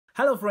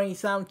Hello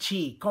friends, I'm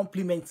Chi.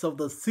 Compliments of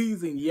the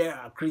season.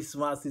 Yeah,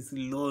 Christmas is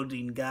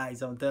loading,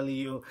 guys. I'm telling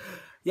you.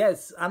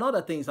 Yes, and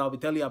other things I'll be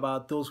telling you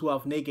about those who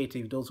have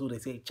negative, those who they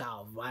say,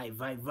 ciao,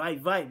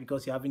 vibe,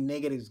 because you're having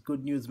negative is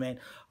good news, man.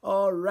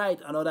 All right,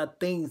 and other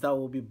things that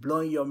will be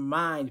blowing your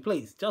mind.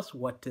 Please, just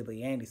watch till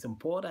the end. It's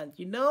important,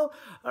 you know?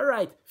 All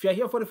right, if you're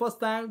here for the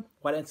first time,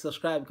 why don't you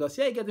subscribe? Because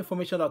yeah, you get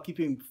information that'll keep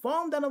you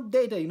informed and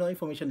updated. You know,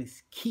 information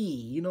is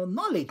key. You know,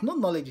 knowledge, no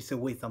knowledge is a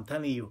waste, I'm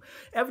telling you.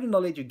 Every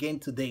knowledge you gain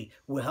today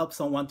will help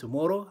someone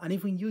tomorrow and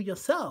even you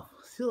yourself.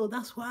 So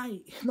that's why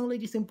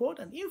knowledge is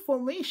important.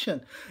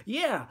 Information.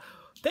 Yeah.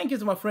 Thank you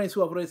to my friends who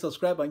have already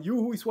subscribed and you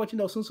who is watching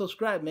that soon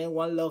subscribe, man.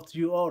 One love to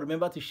you all.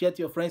 Remember to share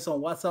to your friends on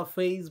WhatsApp,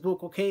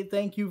 Facebook. Okay,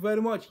 thank you very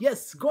much.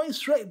 Yes, going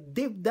straight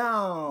deep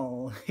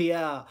down.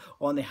 Yeah,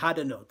 on a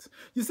harder note.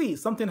 You see,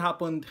 something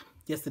happened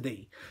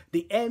yesterday.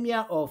 The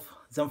Emir of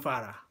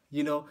Zamfara,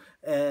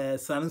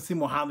 Sanusi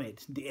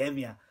Mohammed, the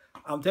Emir.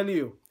 I'm telling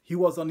you, he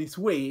was on his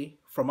way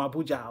from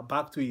Abuja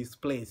back to his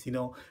place,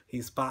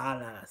 his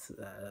palace.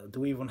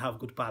 Do we even have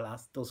good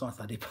palace? Those ones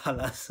are the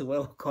palace. Well,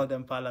 we'll call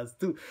them palace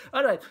too.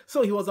 All right,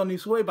 so he was on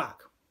his way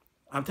back.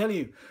 I'm telling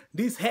you,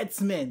 these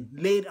headsmen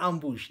laid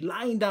ambush,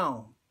 lying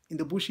down in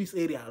the bushes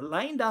area,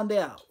 lying down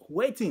there,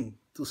 waiting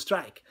to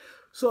strike.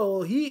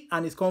 So he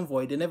and his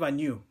convoy, they never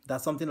knew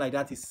that something like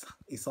that is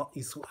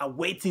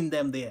awaiting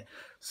them there.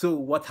 So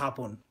what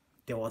happened?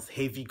 There was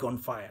heavy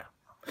gunfire.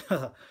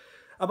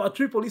 About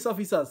 3 police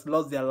officers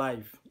lost their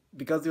life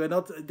because they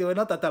were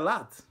not at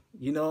alert.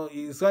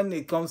 It's when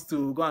it comes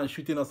to go and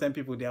shoot innocent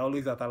people, they're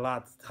always at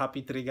alert,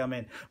 happy trigger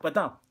men. But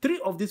now,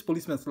 3 of these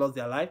policemen lost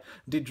their life.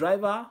 The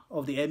driver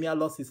of the emir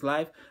lost his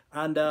life,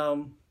 and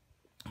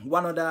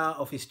one other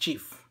of his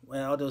chief,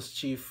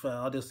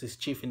 his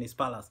chief in his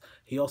palace,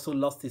 he also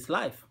lost his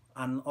life.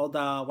 And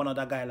one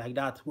other guy like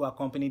that who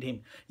accompanied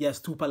him, yes,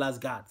 2 palace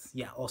guards,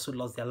 yeah, also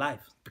lost their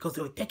lives because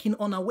they were taken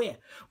unaware.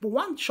 But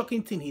one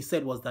shocking thing he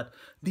said was that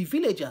the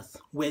villagers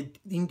were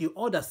in the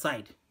other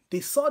side. They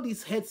saw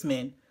these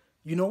headsmen,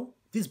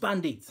 these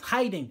bandits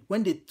hiding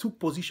when they took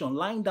position,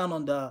 lying down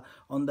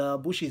on the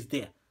bushes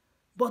there.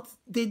 But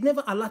they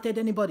never alerted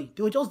anybody.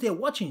 They were just there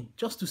watching,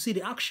 just to see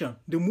the action,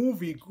 the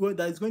movie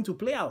that is going to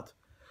play out.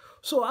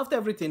 So after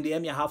everything, the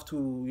emir have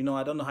to,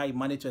 I don't know how he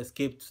managed to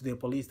escape to the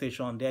police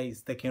station. There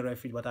he's taking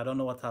refuge, but I don't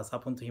know what has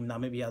happened to him now.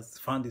 Maybe he has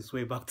found his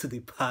way back to the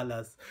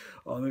palace,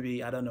 or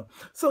maybe, I don't know.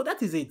 So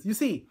that is it. You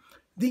see,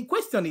 the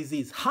question is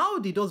this: how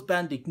did those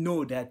bandits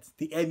know that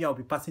the emir will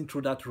be passing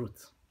through that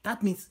route?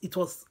 That means it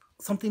was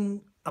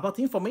something about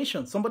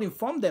information. Somebody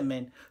informed them,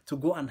 man, to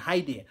go and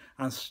hide there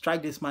and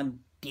strike this man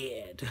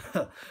dead.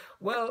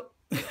 Well,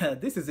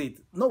 this is it.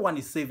 No one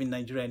is safe in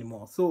Nigeria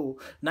anymore. So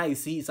now you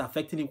see it's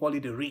affecting equally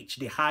the rich,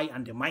 the high,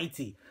 and the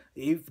mighty.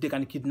 If they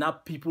can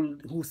kidnap people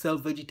who sell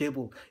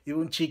vegetable,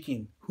 even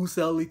chicken, who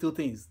sell little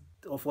things,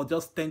 or for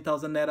just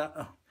 10,000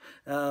 naira,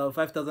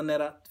 5,000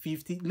 naira,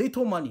 50,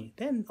 little money,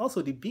 then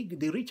also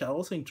the rich are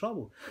also in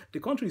trouble. The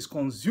country is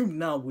consumed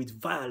now with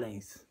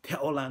violence. They're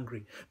all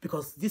angry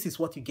because this is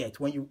what you get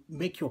when you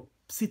make your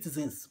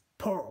citizens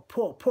poor,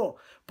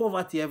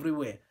 poverty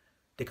everywhere.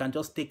 They can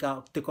just take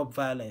up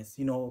violence.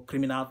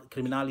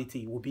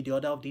 Criminality will be the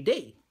order of the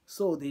day.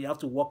 So they have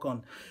to work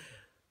on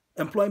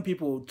employing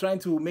people, trying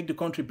to make the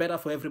country better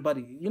for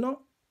everybody.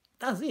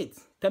 That's it.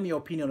 Tell me your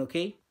opinion,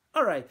 okay?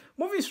 All right,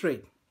 moving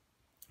straight.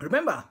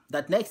 Remember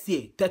that next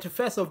year,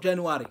 31st of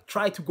January,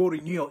 try to go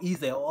renew your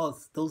EZE or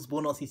those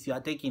bonuses you are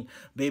taking,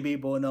 baby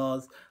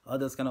bonus, all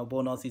those kind of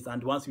bonuses,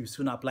 and once you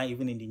soon apply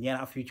even in the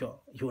near future,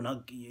 you will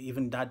not,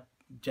 even that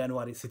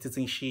January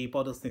citizenship,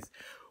 all those things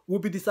will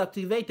be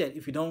deactivated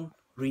if you don't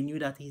renew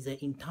that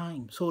EZE in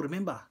time. So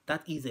remember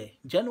that EZE,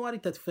 January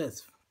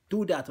 31st.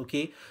 Do that,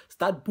 okay?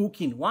 Start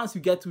booking. Once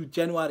you get to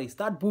January,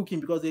 start booking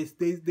because they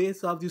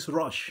have this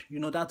rush,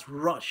 that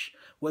rush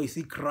where you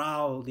see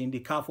crowd in the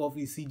CAF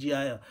office,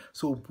 CGI.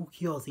 So book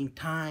yours in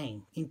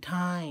time,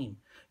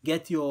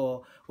 Get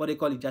your, what they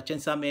call it,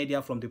 Jachensa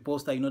Media from the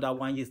poster, that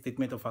 1 year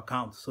statement of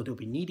account. So they'll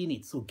be needing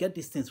it. So get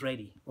these things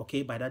ready,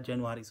 okay, by that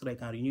January so they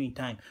can renew in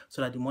time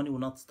so that the money will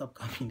not stop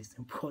coming. It's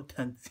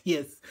important.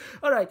 Yes.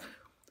 All right.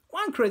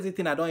 One crazy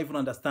thing I don't even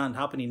understand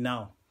happening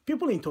now.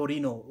 People in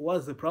Torino,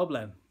 what's the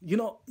problem?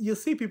 You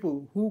see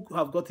people who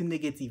have gotten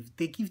negative,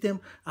 they give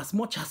them as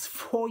much as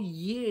 4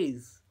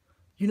 years,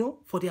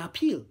 for the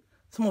appeal.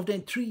 Some of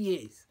them 3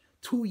 years,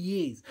 2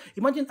 years.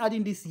 Imagine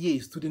adding these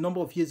years to the number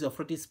of years you've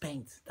already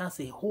spent.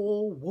 That's a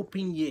whole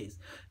whopping years.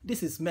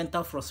 This is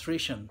mental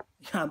frustration.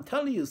 I'm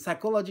telling you,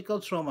 psychological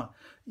trauma.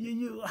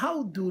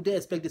 How do they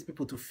expect these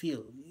people to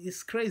feel?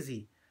 It's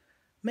crazy.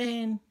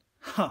 Man,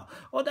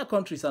 other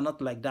countries are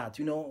not like that,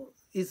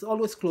 it's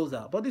always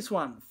closer. But this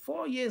one,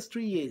 4 years,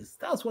 3 years,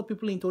 that's what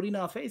people in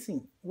Torino are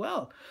facing.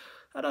 Well,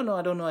 I don't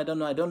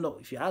know.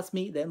 If you ask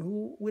me, then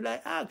who will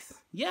I ask?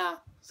 Yeah,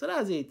 so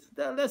that's it.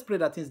 Let's pray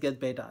that things get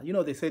better.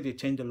 They say they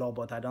changed the law,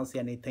 but I don't see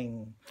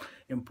anything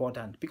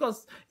important.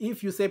 Because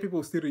if you say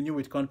people still renew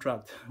with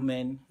contract,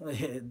 man,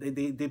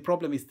 the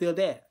problem is still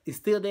there. It's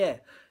still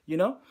there,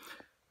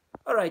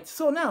 All right,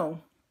 so now,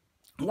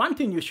 one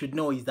thing you should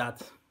know is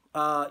that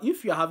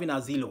if you're having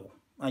asilo,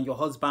 and your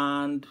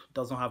husband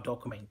doesn't have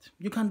document,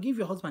 you can give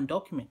your husband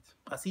document.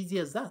 As easy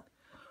as that.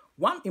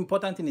 One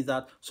important thing is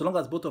that so long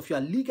as both of you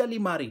are legally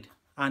married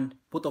and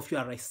both of you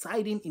are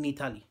residing in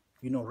Italy,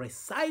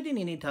 residing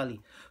in Italy,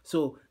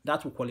 so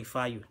that will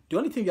qualify you. The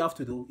only thing you have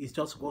to do is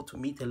just go to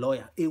meet a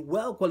lawyer, a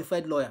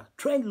well-qualified lawyer,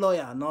 trained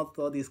lawyer, not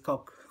all this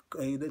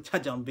the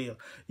charge and bail.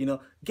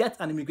 Get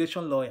an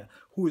immigration lawyer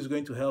who is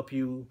going to help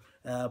you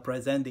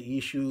present the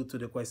issue to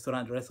the questor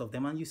and the rest of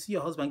them, and you see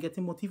your husband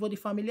getting motivo di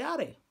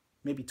familiare,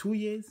 maybe 2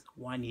 years,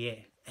 1 year.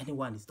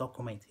 Anyone is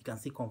document, he can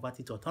still convert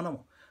it to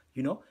autonomo.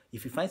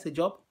 If he finds a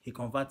job, he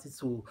converts it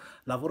to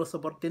lavoro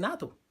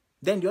subordinato.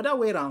 Then the other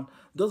way around,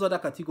 those other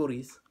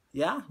categories,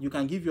 yeah, you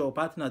can give your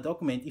partner a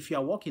document if you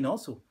are working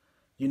also.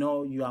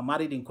 You are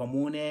married in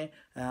comune,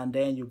 and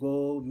then you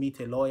go meet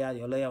a lawyer.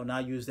 Your lawyer will now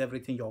use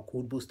everything, your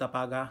code booster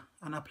paga,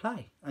 and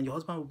apply. And your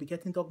husband will be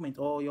getting document,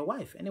 or your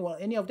wife,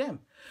 any of them.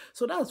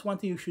 So that's one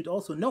thing you should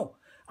also know.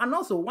 And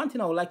also, one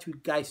thing I would like you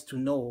guys to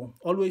know,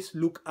 always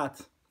look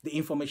at the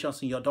information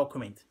in your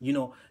document.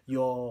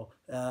 Your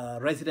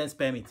residence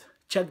permit.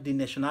 Check the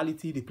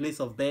nationality, the place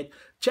of birth.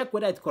 Check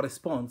whether it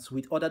corresponds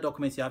with other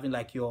documents you're having,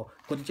 like your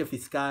codice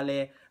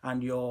fiscale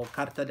and your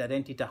carta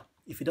d'identità.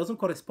 If it doesn't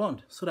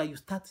correspond, so that you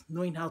start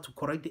knowing how to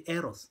correct the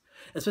errors.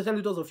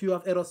 Especially those of you who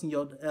have errors in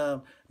your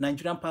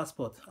Nigerian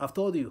passport. I've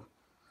told you,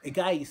 a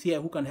guy is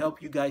here who can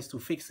help you guys to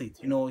fix it.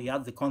 He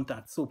has the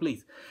contact. So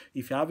please,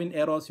 if you're having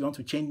errors, you want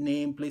to change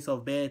name, place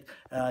of birth,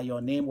 your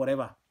name,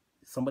 whatever,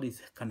 somebody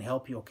can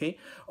help you, okay?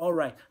 All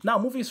right. Now,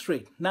 moving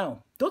straight.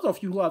 Now, those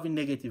of you who are having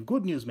negative,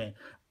 good news, man.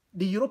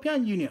 The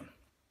European Union,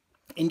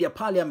 in their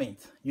parliament,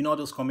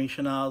 those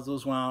commissioners,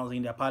 those ones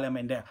in their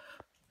parliament there,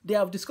 they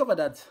have discovered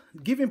that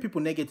giving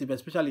people negative,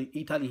 especially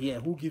Italy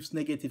here, who gives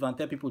negative and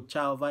tell people,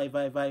 ciao, vai,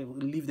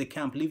 leave the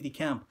camp.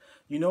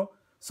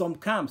 Some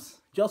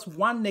camps, just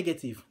one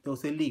negative, they'll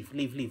say, leave.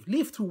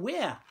 Leave to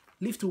where?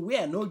 Leave to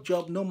where? No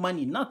job, no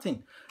money,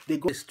 nothing. They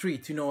go to the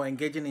street,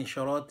 engaging in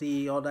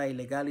sciorotti, other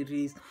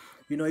illegalities,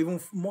 even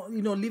more,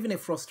 living a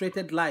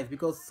frustrated life,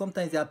 because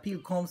sometimes the appeal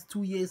comes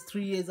 2 years,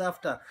 3 years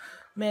after.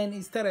 Man,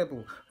 it's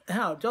terrible.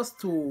 Now, just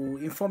to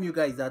inform you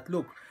guys that,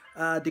 look,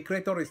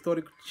 Decreto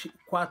Ristori,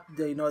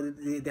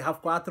 they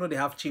have quattro, they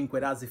have cinque.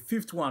 That's the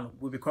fifth one.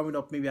 Will be coming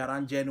up maybe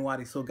around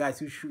January. So,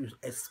 guys, you should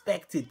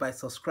expect it by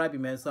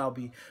subscribing, man. So,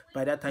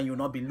 by that time, you'll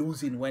not be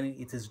losing when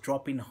it is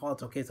dropping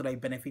hot, okay? So that you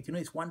benefit.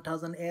 It's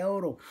 1,000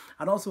 euro.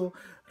 And also,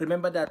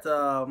 remember that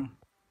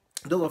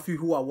those of you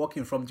who are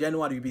working from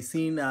January, you'll be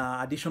seeing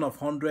addition of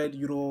 100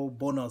 euro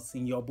bonus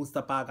in your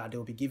booster paga.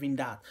 They'll be giving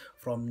that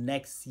from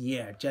next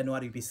year.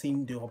 January, you'll be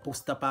seeing the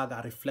booster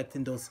paga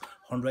reflecting those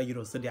 100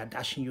 euros. So they are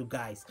dashing you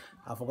guys.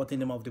 I've forgotten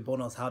the name of the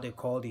bonus, how they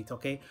called it,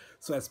 okay?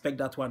 So expect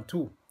that one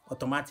too.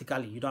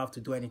 Automatically, you don't have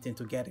to do anything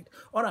to get it.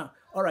 All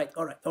right.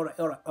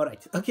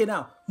 Okay,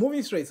 now,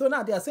 moving straight. So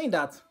now they are saying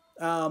that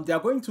they are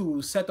going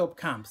to set up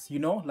camps,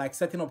 like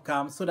setting up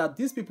camps, so that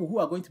these people who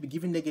are going to be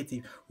giving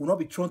negative will not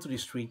be thrown to the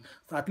street.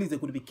 So at least they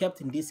could be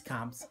kept in these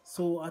camps.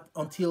 So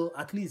until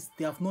at least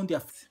they have known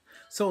their...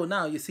 So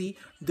now you see,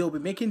 they'll be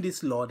making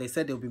this law. They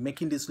said they'll be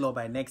making this law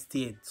by next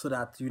year, so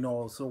that,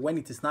 so when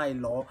it is now a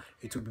law,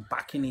 it will be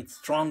backing it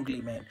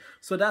strongly, man.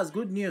 So that's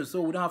good news.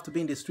 So we don't have to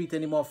be in the street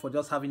anymore for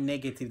just having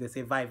negative. They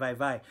say,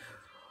 vai.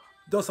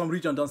 Though some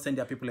regions don't send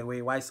their people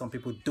away, why some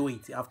people do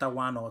it after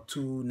 1 or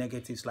 2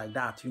 negatives like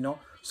that,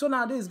 So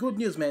now this is good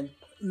news, man.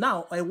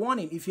 Now, a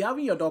warning, if you have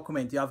in your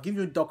document, you have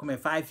given your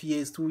document 5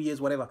 years, 2 years,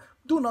 whatever,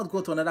 do not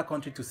go to another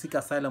country to seek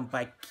asylum.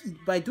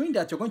 By doing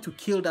that, you're going to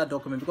kill that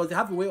document, because they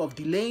have a way of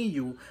delaying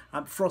you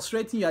and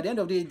frustrating you. At the end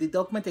of the day, the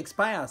document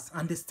expires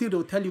and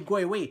they'll tell you go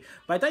away.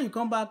 By the time you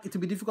come back, it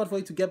will be difficult for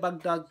you to get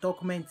back that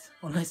document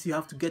unless you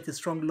have to get a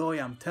strong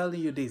lawyer. I'm telling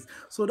you this.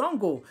 So don't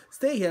go.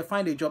 Stay here,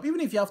 find a job. Even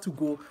if you have to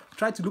go,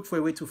 try to look for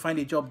a way to find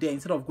a job there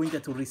instead of going there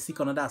to seek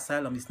another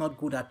asylum. It's not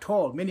good at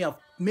all.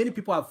 Many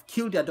people have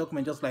killed their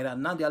document just like that.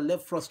 Now they are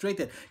left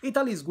frustrated.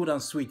 Italy is good and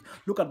sweet.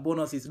 Look at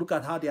bonuses. Look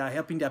at how they are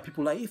helping their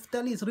people. Like,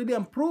 Italy is really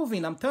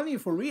improving. I'm telling you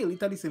for real.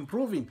 Italy is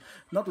improving.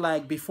 Not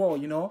like before,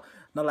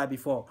 Not like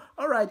before.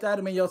 All right, I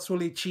remain yours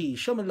truly, Chi.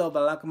 Show me love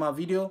by liking my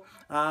video.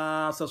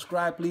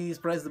 Subscribe, please.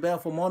 Press the bell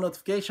for more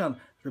notification.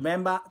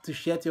 Remember to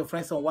share to your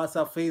friends on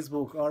WhatsApp,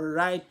 Facebook. All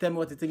right, tell me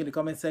what you think in the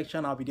comment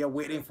section. I'll be there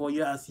waiting for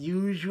you as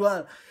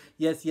usual.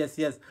 Yes.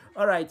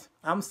 All right,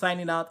 I'm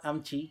signing out.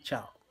 I'm Chi.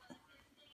 Ciao.